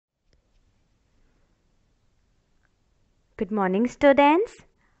Good morning, students.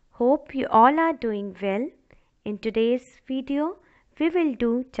 Hope you all are doing well. In today's video, we will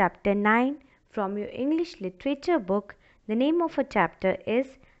do chapter 9 from your English literature book. The name of a chapter is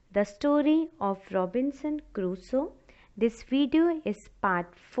The Story of Robinson Crusoe. This video is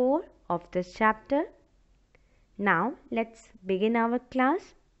part 4 of this chapter. Now, let's begin our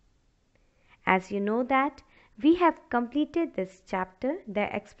class. As you know that we have completed this chapter,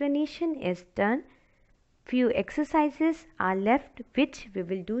 the explanation is done. Few exercises are left which we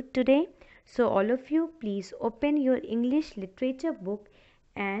will do today. So all of you please open your English literature book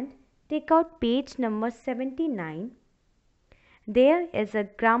and take out page number 79. There is a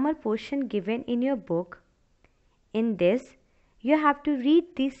grammar portion given in your book. In this you have to read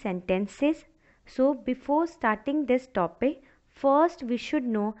these sentences. So before starting this topic, first we should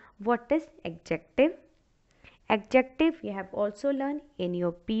know what is adjective. Adjective you have also learned in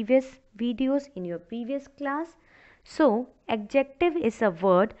your previous videos, in your previous class. So adjective is a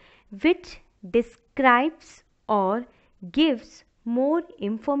word which describes or gives more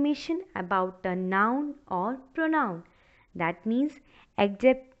information about a noun or pronoun. That means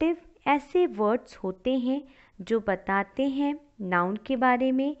adjective ऐसे words होते हैं जो बताते हैं noun के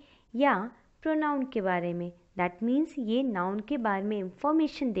बारे में या pronoun के बारे में. That means ये noun के बारे में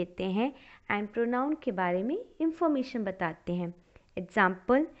information देते हैं and pronoun के बारे में information बताते हैं.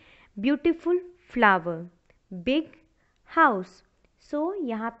 Example, beautiful flower, big house. So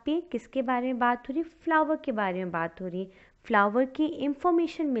यहाँ पे किसके बारे में बात हो रही है? फ्लावर के बारे में बात हो रही है. फ्लावर की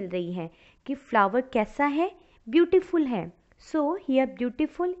information मिल रही है कि फ्लावर कैसा है? ब्यूटीफुल है. So here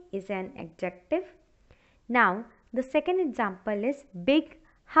beautiful is an adjective. Now the second example is big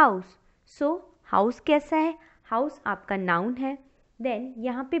house. So house कैसा है? House आपका noun है. देन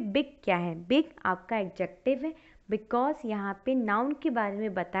यहाँ पे बिग क्या है? बिग आपका एडजेक्टिव है बिकॉज यहाँ पे नाउन के बारे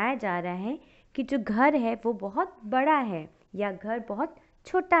में बताया जा रहा है कि जो घर है वो बहुत बड़ा है या घर बहुत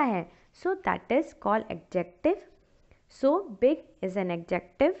छोटा है. So that is called adjective. So big is an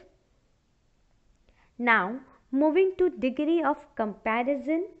adjective. Now moving two degree of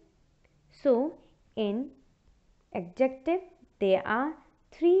comparison. So in adjective there are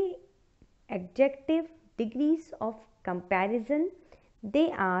 3 adjective degrees of comparison.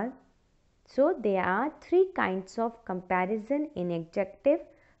 There are 3 kinds of comparison in adjective.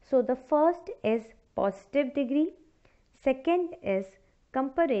 So the first is positive degree, second is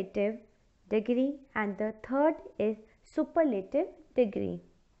comparative degree, and the third is superlative degree.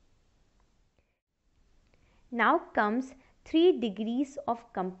 Now comes 3 degrees of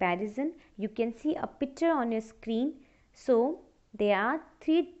comparison. You can see a picture on your screen. So there are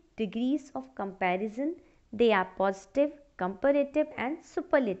 3 degrees of comparison. They are positive, comparative and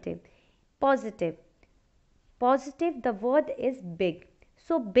superlative. Positive. Positive, the word is big.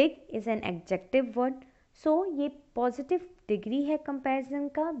 So big is an adjective word. So ये positive degree है comparison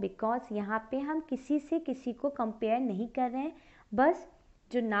का because यहाँ पे हम किसी से किसी को compare नहीं कर रहे हैं, बस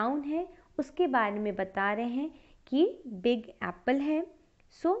जो noun है उसके बारे में बता रहे हैं कि big apple है.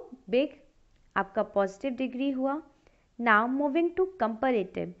 So big आपका positive degree हुआ. Now moving to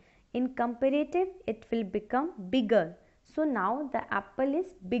comparative. In comparative it will become bigger. So now the apple is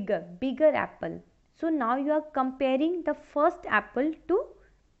bigger apple. So now you are comparing the first apple to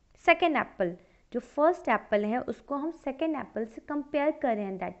second apple. जो first apple है उसको हम second apple से compare कर रहे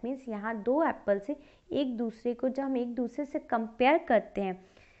हैं. That means यहाँ 2 apple से एक दूसरे को जब हम एक दूसरे से compare करते हैं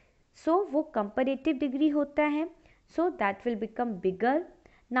so वो comparative degree होता है. So that will become bigger.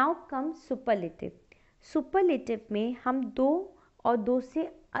 Now comes superlative. Superlative में हम 2 और 2 से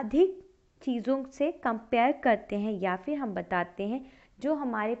अधिक चीज़ों से कंपेयर करते हैं या फिर हम बताते हैं जो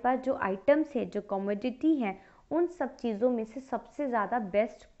हमारे पास जो आइटम्स है, जो कमोडिटी है, उन सब चीज़ों में से सबसे ज़्यादा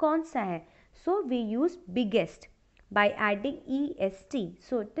बेस्ट कौन सा है. So we use biggest by adding est.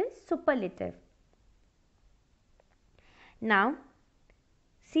 So it is superlative. Now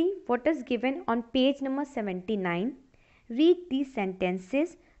see what is given on page number 79. Read these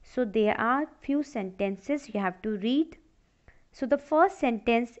sentences. So there are few sentences you have to read. So the first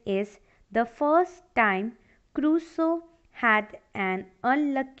sentence is, the first time Crusoe had an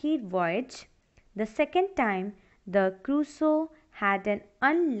unlucky voyage. The second time the Crusoe had an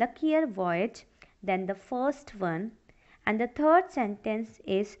unluckier voyage than the first one. And the third sentence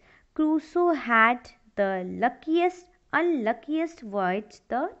is, Crusoe had the unluckiest voyage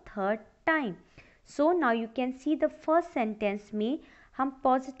the third time. So now you can see the first sentence में हम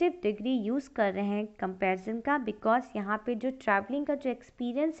positive degree use कर रहे हैं comparison का because यहाँ पे जो travelling का जो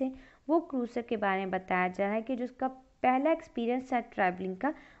एक्सपीरियंस है वो क्रूसो के बारे में बताया जा रहा है कि जो उसका पहला एक्सपीरियंस था ट्रैवलिंग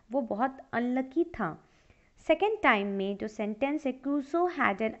का वो बहुत अनलकी था. सेकेंड टाइम में जो सेंटेंस है, Crusoe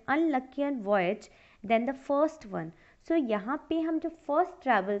had an अनलकियर voyage then the first one. सो यहाँ पे हम जो फर्स्ट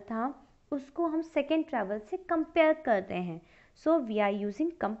ट्रैवल था उसको हम सेकेंड ट्रैवल से कंपेयर कर रहे हैं. So we are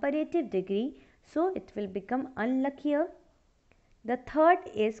using comparative degree, so it will become अनलकियर. The third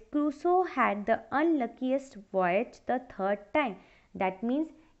is Crusoe had the unluckiest voyage the third time. That means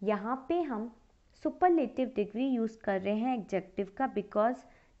यहाँ पे हम superlative degree यूज़ कर रहे हैं adjective का, because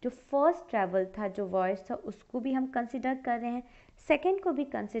जो first travel था, जो voyage था, उसको भी हम consider कर रहे हैं, second को भी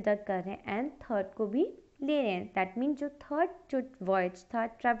consider कर रहे हैं and third को भी ले रहे हैं. That means जो third जो voyage था,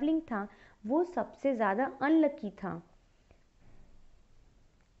 traveling था, वो सबसे ज़्यादा unlucky था.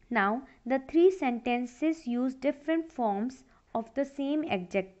 Now the three sentences use different forms of the same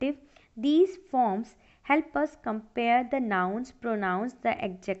adjective. These forms help us compare the nouns, pronouns the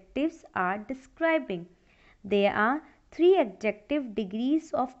adjectives are describing. There are three adjective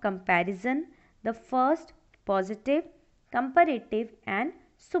degrees of comparison. The first, positive, comparative and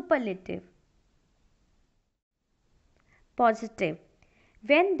superlative. Positive.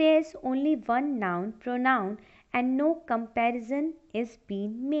 When there is only one noun, pronoun and no comparison is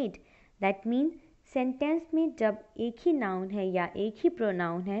being made. That means sentence में जब एक ही noun है या एक ही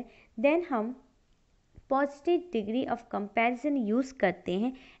pronoun है, then हम positive degree of comparison use करते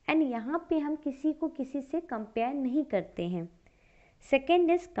हैं एंड यहाँ पे हम किसी को किसी से कंपेयर नहीं करते हैं.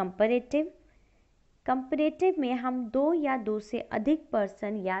 Second is comparative. कंपैरेटिव में हम दो या दो से अधिक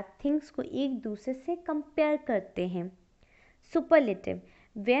पर्सन या थिंग्स को एक दूसरे से कंपेयर करते हैं. Superlative.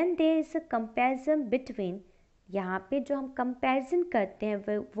 When there is a comparison between, यहाँ पे जो हम कंपैरिजन करते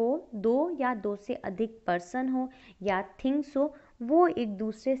हैं वो दो या दो से अधिक पर्सन हो या थिंग्स हो, वो एक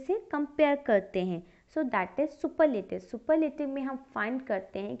दूसरे से कंपेयर करते हैं. So that is superlative. Superlative में हम फाइंड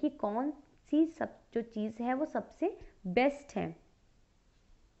करते हैं कि कौन सी सब जो चीज़ है वो सबसे बेस्ट है.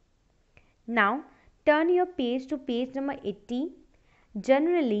 Now turn your page to page number 80.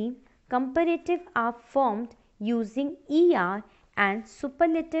 Generally comparative are formed using ER and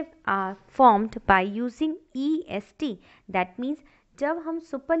superlative are formed by using EST. That means जब हम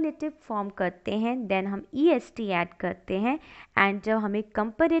superlative form करते हैं then हम EST add करते हैं, and जब हमें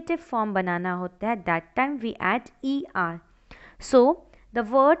comparative form बनाना होता है that time we add ER. So the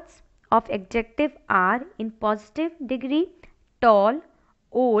words of adjective are in positive degree: tall,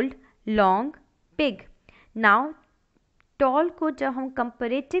 old, long, big. Now tall को जब हम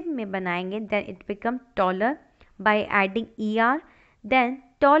comparative में बनाएंगे then it become taller by adding ER, then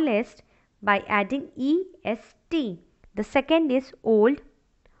tallest by adding EST. The second is old,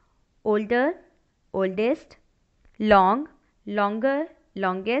 older, oldest, long, longer,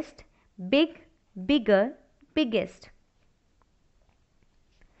 longest, big, bigger, biggest.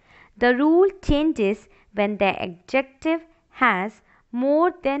 The rule changes when the adjective has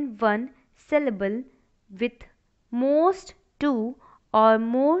more than one syllable. With most two or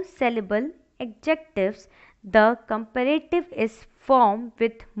more syllable adjectives, the comparative is formed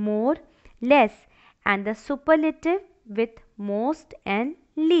with more, less, and the superlative with most and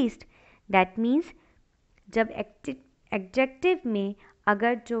least. That means जब adjective में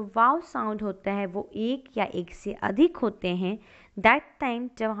अगर जो वाव sound होता है वो एक या एक से अधिक होते हैं, दैट टाइम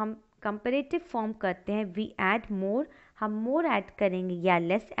जब हम कंपैरेटिव फॉर्म करते हैं वी ऐड मोर, हम मोर ऐड करेंगे या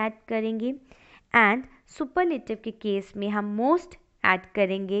लेस ऐड करेंगे, एंड सुपरलेटिव के केस में हम मोस्ट ऐड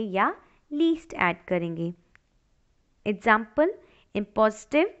करेंगे या लीस्ट ऐड करेंगे. Example in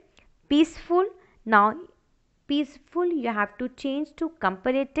positive, peaceful. Now peaceful you have to change to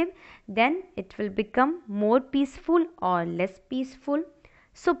comparative, then it will become more peaceful or less peaceful.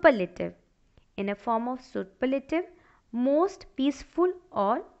 Superlative, in a form of superlative, most peaceful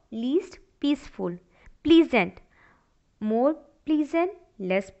or least peaceful. Pleasant, more pleasant,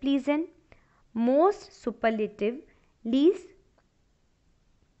 less pleasant. Most superlative, least.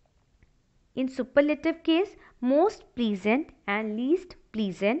 In superlative case, most pleasant and least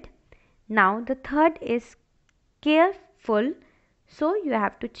pleasant. Now the third is careful, so you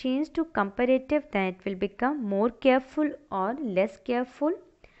have to change to comparative, then it will become more careful or less careful.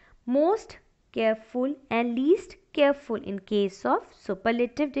 Most careful and least careful in case of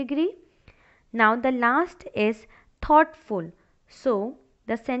superlative degree. Now the last is thoughtful, so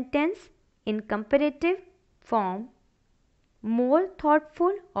the sentence in comparative form: more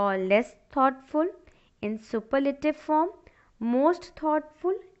thoughtful or less thoughtful. In superlative form: most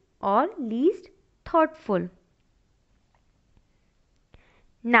thoughtful or least thoughtful.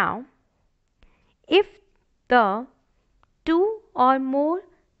 Now, if the two or more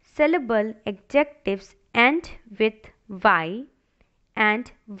syllable adjectives end with Y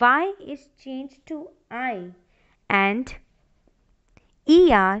and Y is changed to I and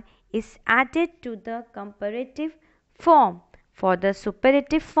ER is added to the comparative form, for the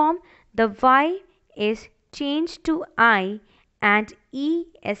superlative form the Y is change to I and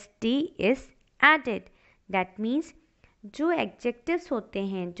est is added. That means जो adjectives होते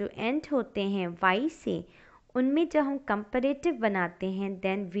हैं, जो and होते हैं Y से, उनमें जब हम कंपैरेटिव बनाते हैं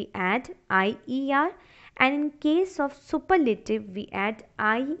then we add I E R, and in case of superlative we add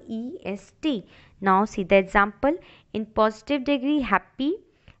iest. Now see the example. In positive degree, happy,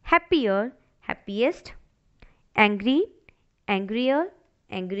 happier, happiest; angry, angrier,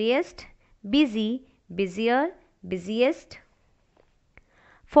 angriest; busy, busier, busiest.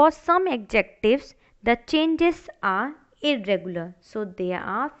 For some adjectives the changes are irregular. So there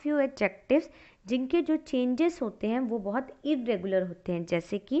are few adjectives जिनके जो changes होते हैं वो बहुत irregular होते हैं,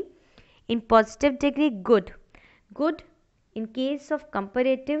 जैसे कि in positive degree good, good; in case of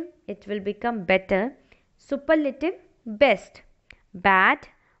comparative it will become better; superlative best; bad,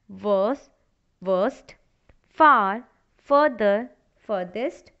 worse, worst; far, further,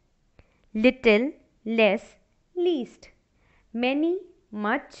 furthest; little, less, least; many,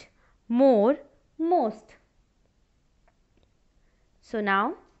 much, more, most. So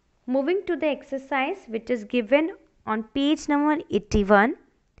now moving to the exercise which is given on page number 81.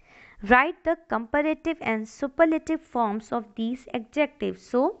 Write the comparative and superlative forms of these adjectives.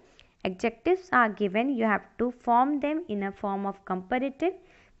 So adjectives are given, you have to form them in a form of comparative.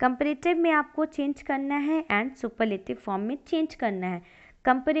 Comparative में आपको change करना है and superlative form में change करना है.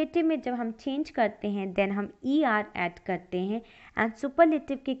 Comparative में जब हम change करते हैं then हम er add करते हैं and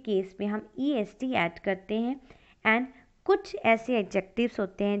superlative के case में हम est add करते हैं. and कुछ ऐसे adjectives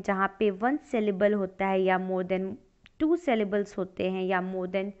होते हैं जहाँ पे one syllable होता है या more than two syllables होते हैं या more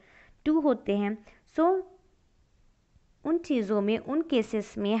than टू होते हैं. सो उन चीज़ों में, उन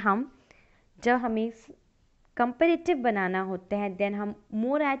केसेस में हम जब हमें कंपैरेटिव बनाना होता है देन हम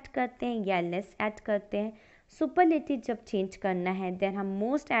मोर ऐड करते हैं या लेस ऐड करते हैं. सुपरलेटिव जब चेंज करना है देन हम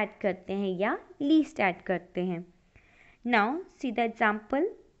मोस्ट ऐड करते हैं या लीस्ट ऐड करते हैं. Now see the example.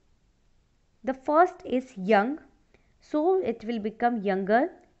 The first is young, so it will become younger,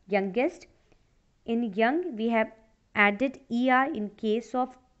 youngest. In young we have added er in case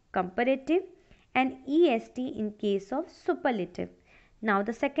of comparative and est in case of superlative. Now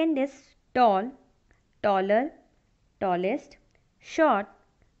the second is tall, taller, tallest; short,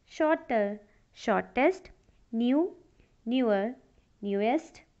 shorter, shortest; new, newer,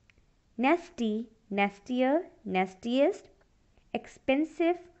 newest; nasty, nastier, nastiest;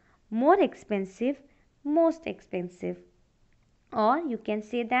 expensive, more expensive, most expensive. Or you can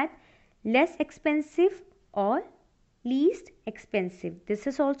say that less expensive or least expensive. This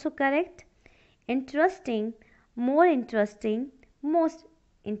is also correct. Interesting, more interesting, most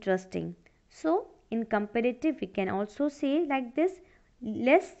interesting. So in comparative we can also say like this: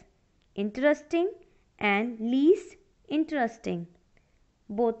 less interesting and least interesting.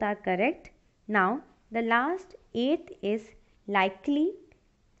 Both are correct. Now the last eighth is likely,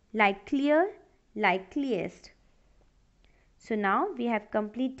 likelier, likeliest. So now we have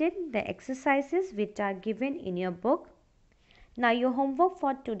completed the exercises which are given in your book. Now your homework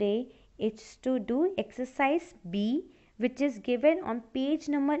for today is to do exercise B, which is given on page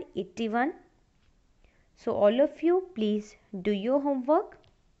number 81. So all of you please do your homework.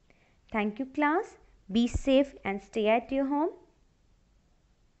 Thank you class. Be safe and stay at your home.